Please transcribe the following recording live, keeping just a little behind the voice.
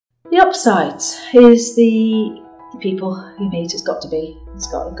The upsides is the people you meet. It's got to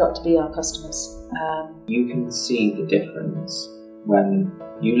be our customers. You can see the difference when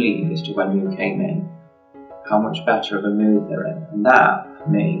you leave as to when you came in, how much better of a mood they're in, and that, for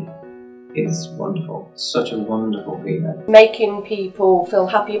me, is wonderful. It's such a wonderful feeling. Making people feel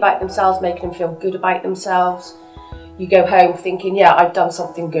happy about themselves, making them feel good about themselves. You go home thinking, yeah, I've done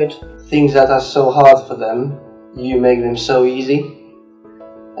something good. Things that are so hard for them, you make them so easy,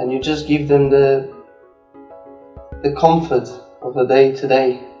 and you just give them the comfort of the day to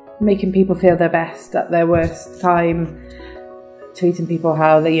day. Making people feel their best at their worst time, treating people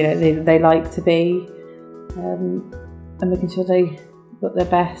how they like to be, and making sure they look their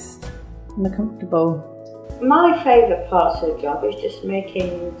best and are comfortable. My favourite part of the job is just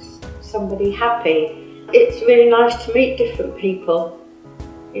making somebody happy. It's really nice to meet different people.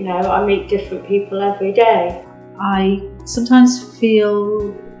 You know, I meet different people every day. I sometimes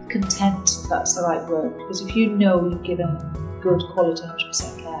feel content, if that's the right word, because if you know you've given good quality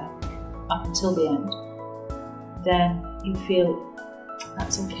 100% care up until the end, then you feel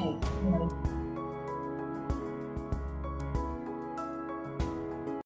that's okay. You know,